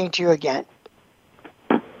talking to you again.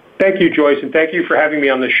 Thank you, Joyce, and thank you for having me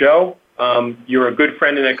on the show. You're a good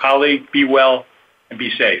friend and a colleague. Be well and be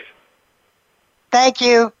safe. Thank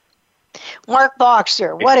you. Mark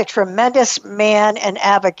Boxer, what a tremendous man and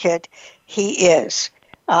advocate he is.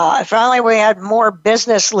 If only we had more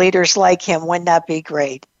business leaders like him, wouldn't that be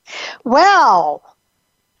great? Well,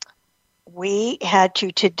 we had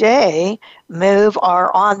to today move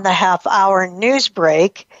our on the half hour news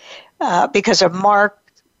break because of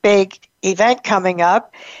Mark's big event coming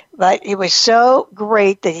up. But it was so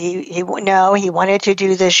great that he wanted to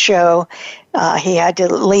do this show. He had to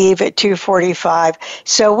leave at 2:45.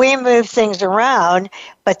 So we moved things around,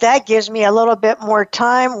 but that gives me a little bit more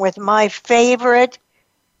time with my favorite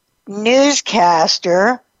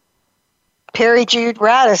newscaster, Perry Jude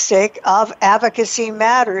Radisick of Advocacy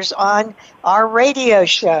Matters on our radio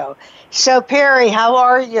show. So, Perry, how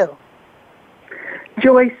are you?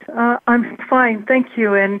 Joyce, I'm fine, thank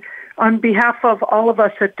you. And on behalf of all of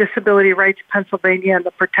us at Disability Rights Pennsylvania and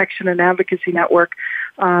the Protection and Advocacy Network,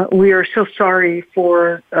 we are so sorry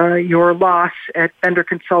for your loss at Bender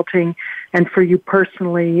Consulting and for you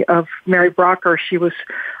personally of Mary Brocker. She was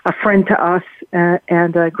a friend to us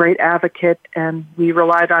and a great advocate, and we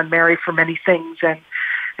relied on Mary for many things,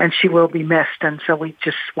 and she will be missed. And so we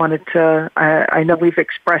just wanted to, I know we've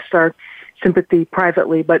expressed our sympathy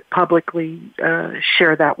privately, but publicly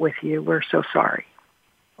share that with you. We're so sorry.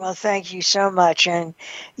 Well, thank you so much. And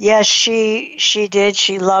yes, she did.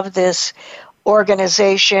 She loved this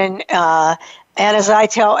organization. And as I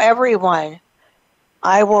tell everyone,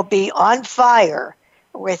 I will be on fire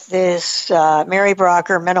with this Mary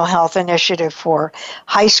Brocker Mental Health Initiative for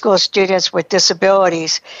high school students with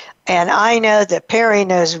disabilities. And I know that Perry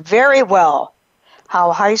knows very well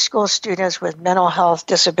how high school students with mental health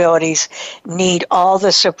disabilities need all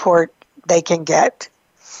the support they can get.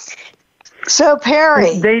 So,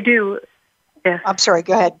 Perry. They do. Yeah. I'm sorry,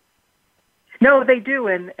 go ahead. No, they do,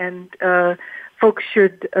 and folks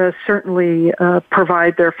should certainly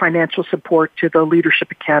provide their financial support to the Leadership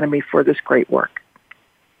Academy for this great work.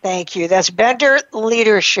 Thank you. That's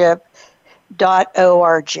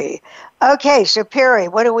benderleadership.org. Okay, so Perry,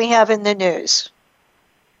 what do we have in the news?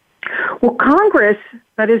 Well, Congress,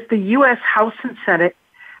 that is the U.S. House and Senate,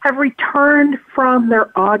 have returned from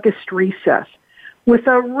their August recess with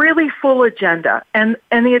a really full agenda. And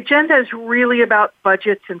the agenda is really about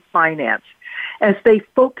budgets and finance as they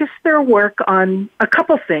focus their work on a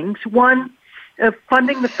couple things. One,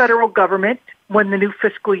 funding the federal government when the new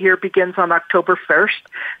fiscal year begins on October 1st.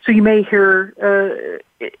 So you may hear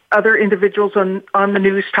other individuals on the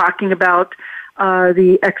news talking about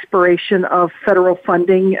the expiration of federal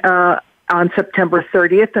funding on September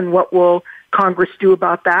 30th and what will Congress do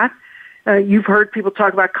about that. You've heard people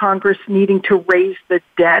talk about Congress needing to raise the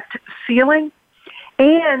debt ceiling.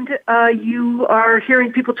 And you are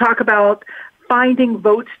hearing people talk about finding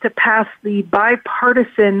votes to pass the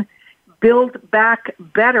bipartisan Build Back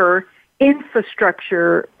Better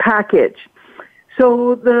infrastructure package.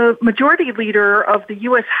 So the majority leader of the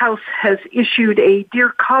U.S. House has issued a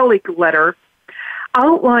Dear Colleague letter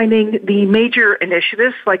outlining the major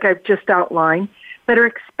initiatives, like I've just outlined, that are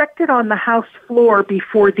expected on the House floor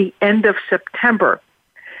before the end of September.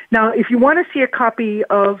 Now, if you want to see a copy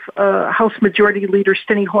of House Majority Leader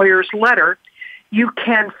Steny Hoyer's letter, you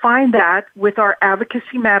can find that with our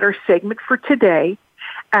Advocacy Matters segment for today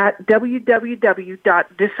at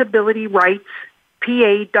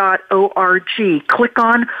www.disabilityrightspa.org. Click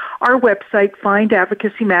on our website, find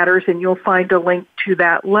Advocacy Matters, and you'll find a link to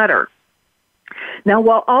that letter. Now,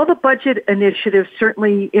 while all the budget initiatives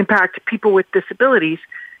certainly impact people with disabilities,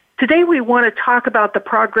 today we want to talk about the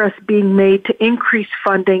progress being made to increase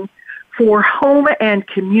funding for home and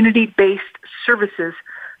community-based services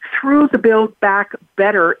through the Build Back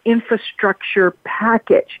Better infrastructure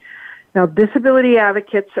package. Now, disability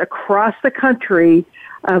advocates across the country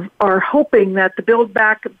are hoping that the Build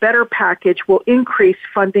Back Better package will increase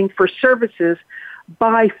funding for services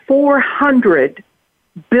by $400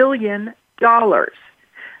 billion.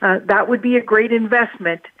 That would be a great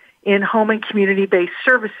investment in home and community-based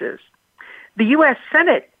services. The U.S.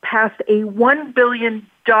 Senate passed a $1 trillion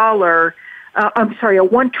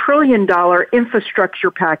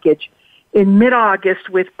infrastructure package in mid-August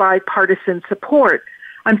with bipartisan support.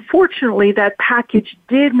 Unfortunately, that package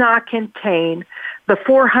did not contain the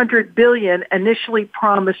 $400 billion initially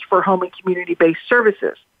promised for home and community-based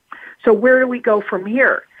services. So where do we go from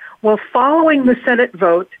here? Well, following the Senate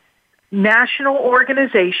vote, national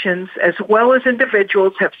organizations as well as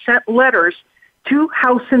individuals have sent letters to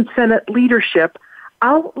House and Senate leadership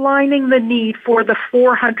outlining the need for the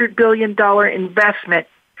 $400 billion investment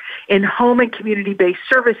in home and community-based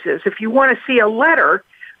services. If you want to see a letter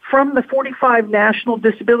from the 45 national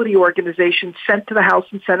disability organizations sent to the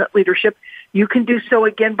House and Senate leadership, you can do so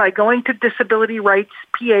again by going to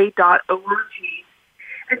disabilityrightspa.org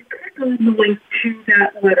and click on the link to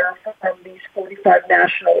that letter from these 45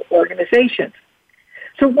 national organizations.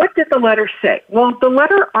 So what did the letter say? Well, the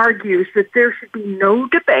letter argues that there should be no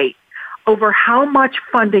debate over how much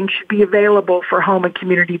funding should be available for home and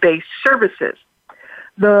community-based services.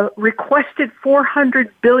 The requested $400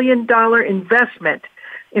 billion investment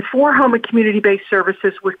for home and community-based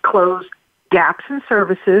services would close gaps in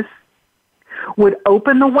services, would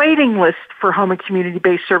open the waiting list for home and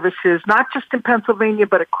community-based services, not just in Pennsylvania,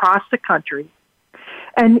 but across the country.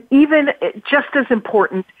 And even, just as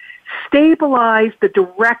important, stabilize the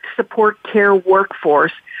direct support care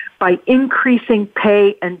workforce by increasing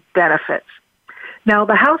pay and benefits. Now,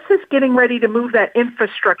 the House is getting ready to move that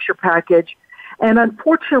infrastructure package, and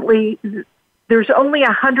unfortunately, there's only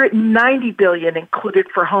 $190 billion included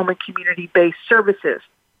for home and community-based services.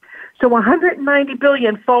 So $190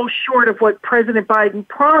 billion falls short of what President Biden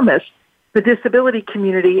promised the disability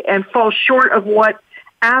community and falls short of what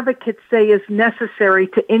advocates say is necessary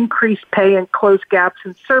to increase pay and close gaps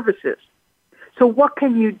in services. So what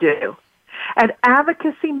can you do? At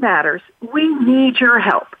Advocacy Matters, we need your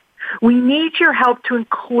help. We need your help to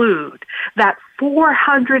include that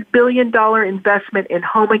 $400 billion investment in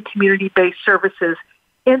home and community-based services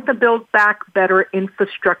in the Build Back Better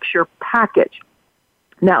infrastructure package.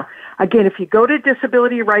 Now, again, if you go to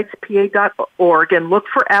disabilityrightspa.org and look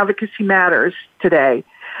for Advocacy Matters today,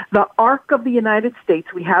 the ARC of the United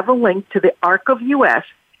States, we have a link to the ARC of U.S.,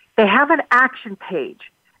 they have an action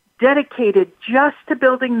page dedicated just to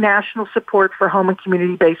building national support for home and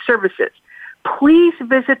community-based services. Please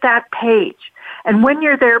visit that page. And when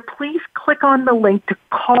you're there, please click on the link to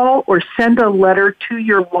call or send a letter to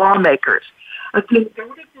your lawmakers. Again,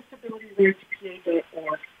 go to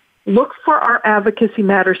disabilityrightspa.org. Look for our Advocacy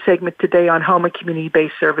Matters segment today on home and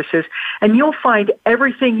community-based services, and you'll find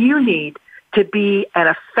everything you need to be an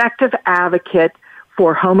effective advocate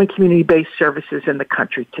for home and community-based services in the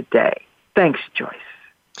country today. Thanks, Joyce.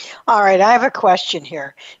 All right, I have a question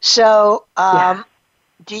here. So,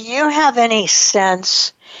 do you have any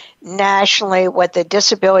sense nationally what the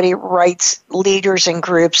disability rights leaders and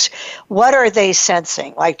groups, what are they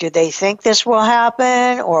sensing? Like, do they think this will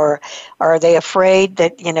happen, or are they afraid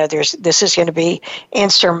that, this is going to be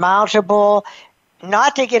insurmountable,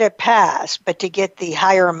 not to get it passed, but to get the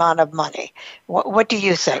higher amount of money? What do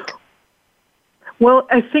you think? Well,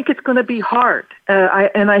 I think it's going to be hard.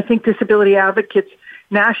 I think disability advocates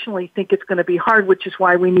nationally think it's going to be hard, which is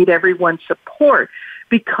why we need everyone's support,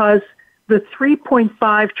 because the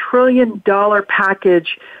 $3.5 trillion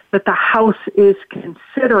package that the House is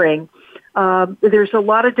considering, there's a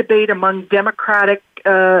lot of debate among Democratic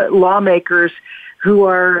lawmakers who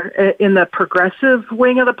are in the progressive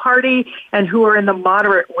wing of the party and who are in the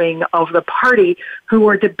moderate wing of the party, who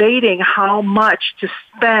are debating how much to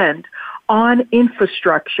spend on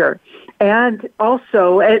infrastructure. And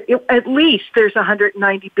also, at least there's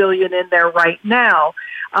 $190 billion in there right now,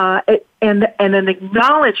 and an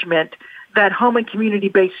acknowledgement that home and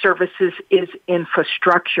community-based services is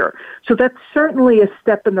infrastructure. So that's certainly a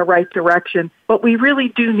step in the right direction, but we really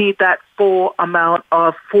do need that full amount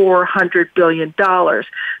of $400 billion.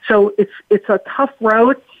 So it's a tough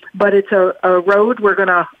road, but it's a road we're going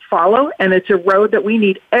to follow, and it's a road that we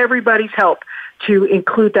need everybody's help to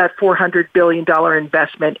include that $400 billion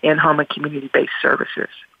investment in home and community-based services.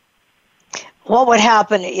 What would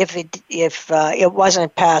happen if it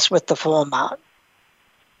wasn't passed with the full amount?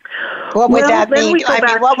 What would that mean?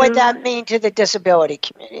 What would that mean to the disability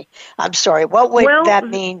community? I'm sorry. What would that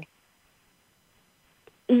mean?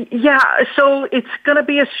 Yeah, so it's going to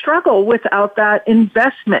be a struggle without that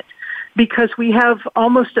investment, because we have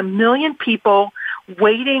almost 1 million people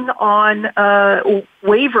waiting on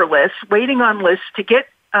waiver lists, waiting on lists to get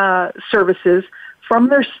services from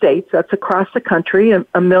their states. That's across the country, 1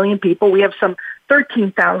 million people. We have some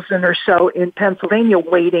 13,000 or so in Pennsylvania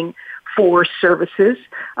waiting for services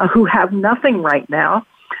who have nothing right now.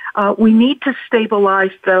 We need to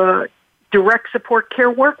stabilize the direct support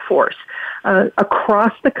care workforce.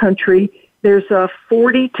 Across the country, there's a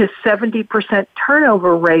 40 to 70%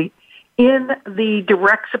 turnover rate in the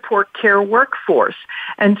direct support care workforce.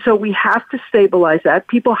 And so we have to stabilize that.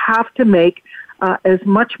 People have to make as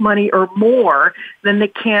much money or more than they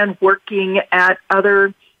can working at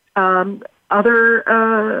other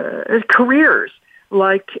careers.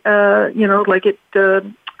 Like here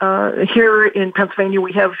in Pennsylvania,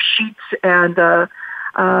 we have Sheetz, and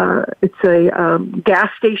it's a gas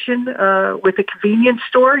station with a convenience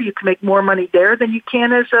store. You can make more money there than you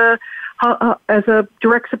can as a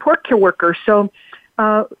direct support care worker. So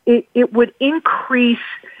it would increase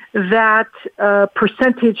that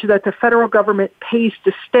percentage that the federal government pays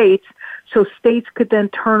to states, so states could then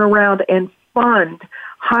turn around and fund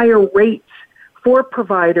higher rates for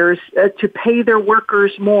providers to pay their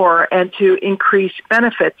workers more and to increase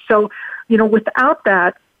benefits. So, without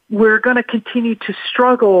that, we're going to continue to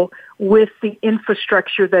struggle with the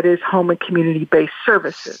infrastructure that is home and community-based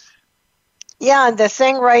services. Yeah, and the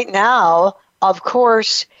thing right now, of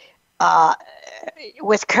course,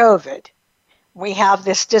 with COVID, we have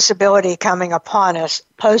this disability coming upon us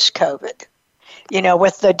post-COVID,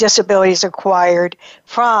 with the disabilities acquired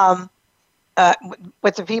from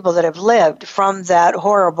with the people that have lived from that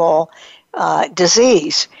horrible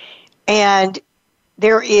disease. And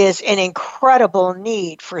there is an incredible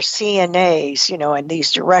need for CNAs, and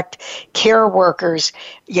these direct care workers,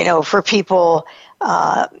 for people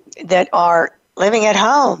that are living at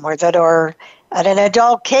home or that are at an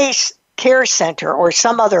adult care center or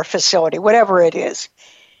some other facility, whatever it is.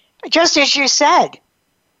 Just as you said,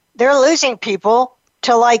 they're losing people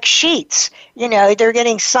to like Sheets. They're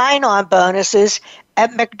getting sign-on bonuses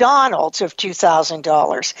at McDonald's of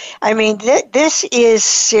 $2,000. I mean, this is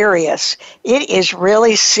serious. It is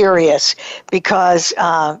really serious because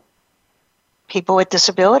people with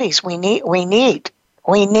disabilities, we need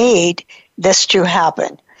this to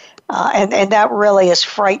happen. And that really is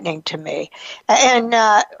frightening to me. And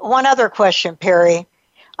one other question, Perry.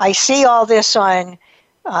 I see all this on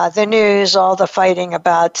the news, all the fighting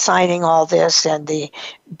about signing all this and the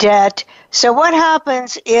debt. So what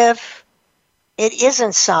happens if it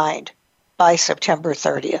isn't signed by September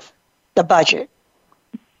 30th, the budget?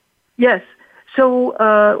 Yes.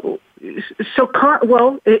 So,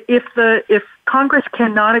 if Congress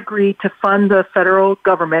cannot agree to fund the federal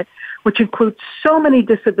government, which includes so many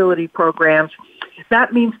disability programs,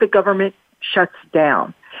 that means the government shuts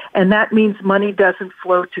down. And that means money doesn't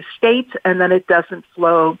flow to states, and then it doesn't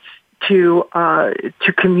flow to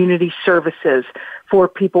community services for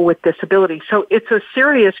people with disabilities. So it's a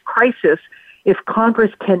serious crisis if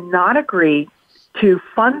Congress cannot agree to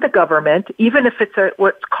fund the government, even if it's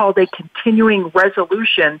what's called a continuing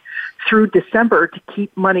resolution through December to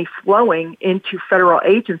keep money flowing into federal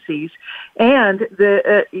agencies. And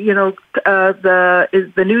the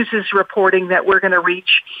news is reporting that we're going to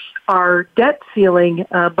reach our debt ceiling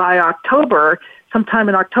by October, sometime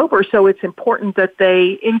in October. So it's important that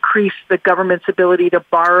they increase the government's ability to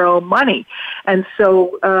borrow money. And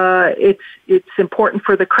so it's important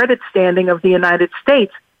for the credit standing of the United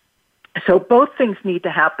States. So both things need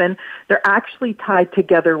to happen. They're actually tied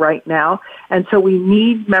together right now. And so we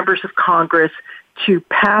need members of Congress to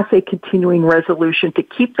pass a continuing resolution to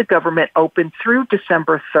keep the government open through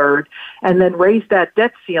December 3rd and then raise that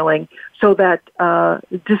debt ceiling so that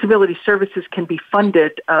disability services can be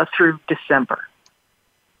funded through December.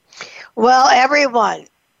 Well, everyone,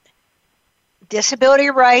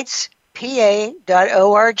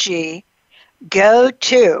 disabilityrightspa.org, go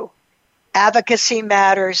to Advocacy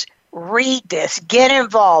Matters. Read this, get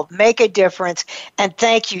involved, make a difference, and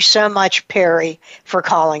thank you so much, Perry, for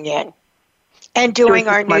calling in and doing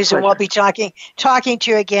our news. And we'll be talking to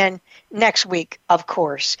you again next week, of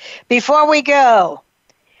course. Before we go,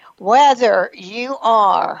 whether you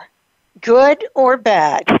are good or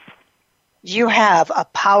bad, you have a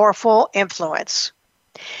powerful influence.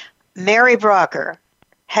 Mary Brocker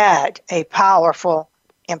had a powerful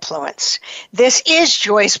influence. This is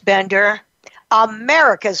Joyce Bender,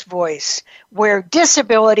 America's Voice, where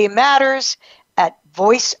disability matters, at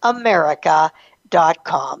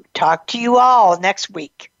voiceamerica.com. Talk to you all next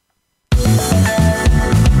week.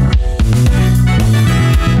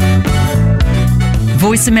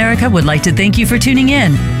 Voice America would like to thank you for tuning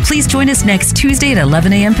in. Please join us next Tuesday at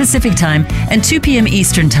 11 a.m. Pacific Time and 2 p.m.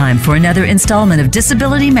 Eastern Time for another installment of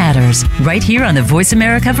Disability Matters, right here on the Voice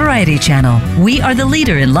America Variety Channel. We are the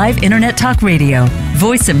leader in live Internet talk radio.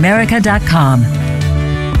 VoiceAmerica.com.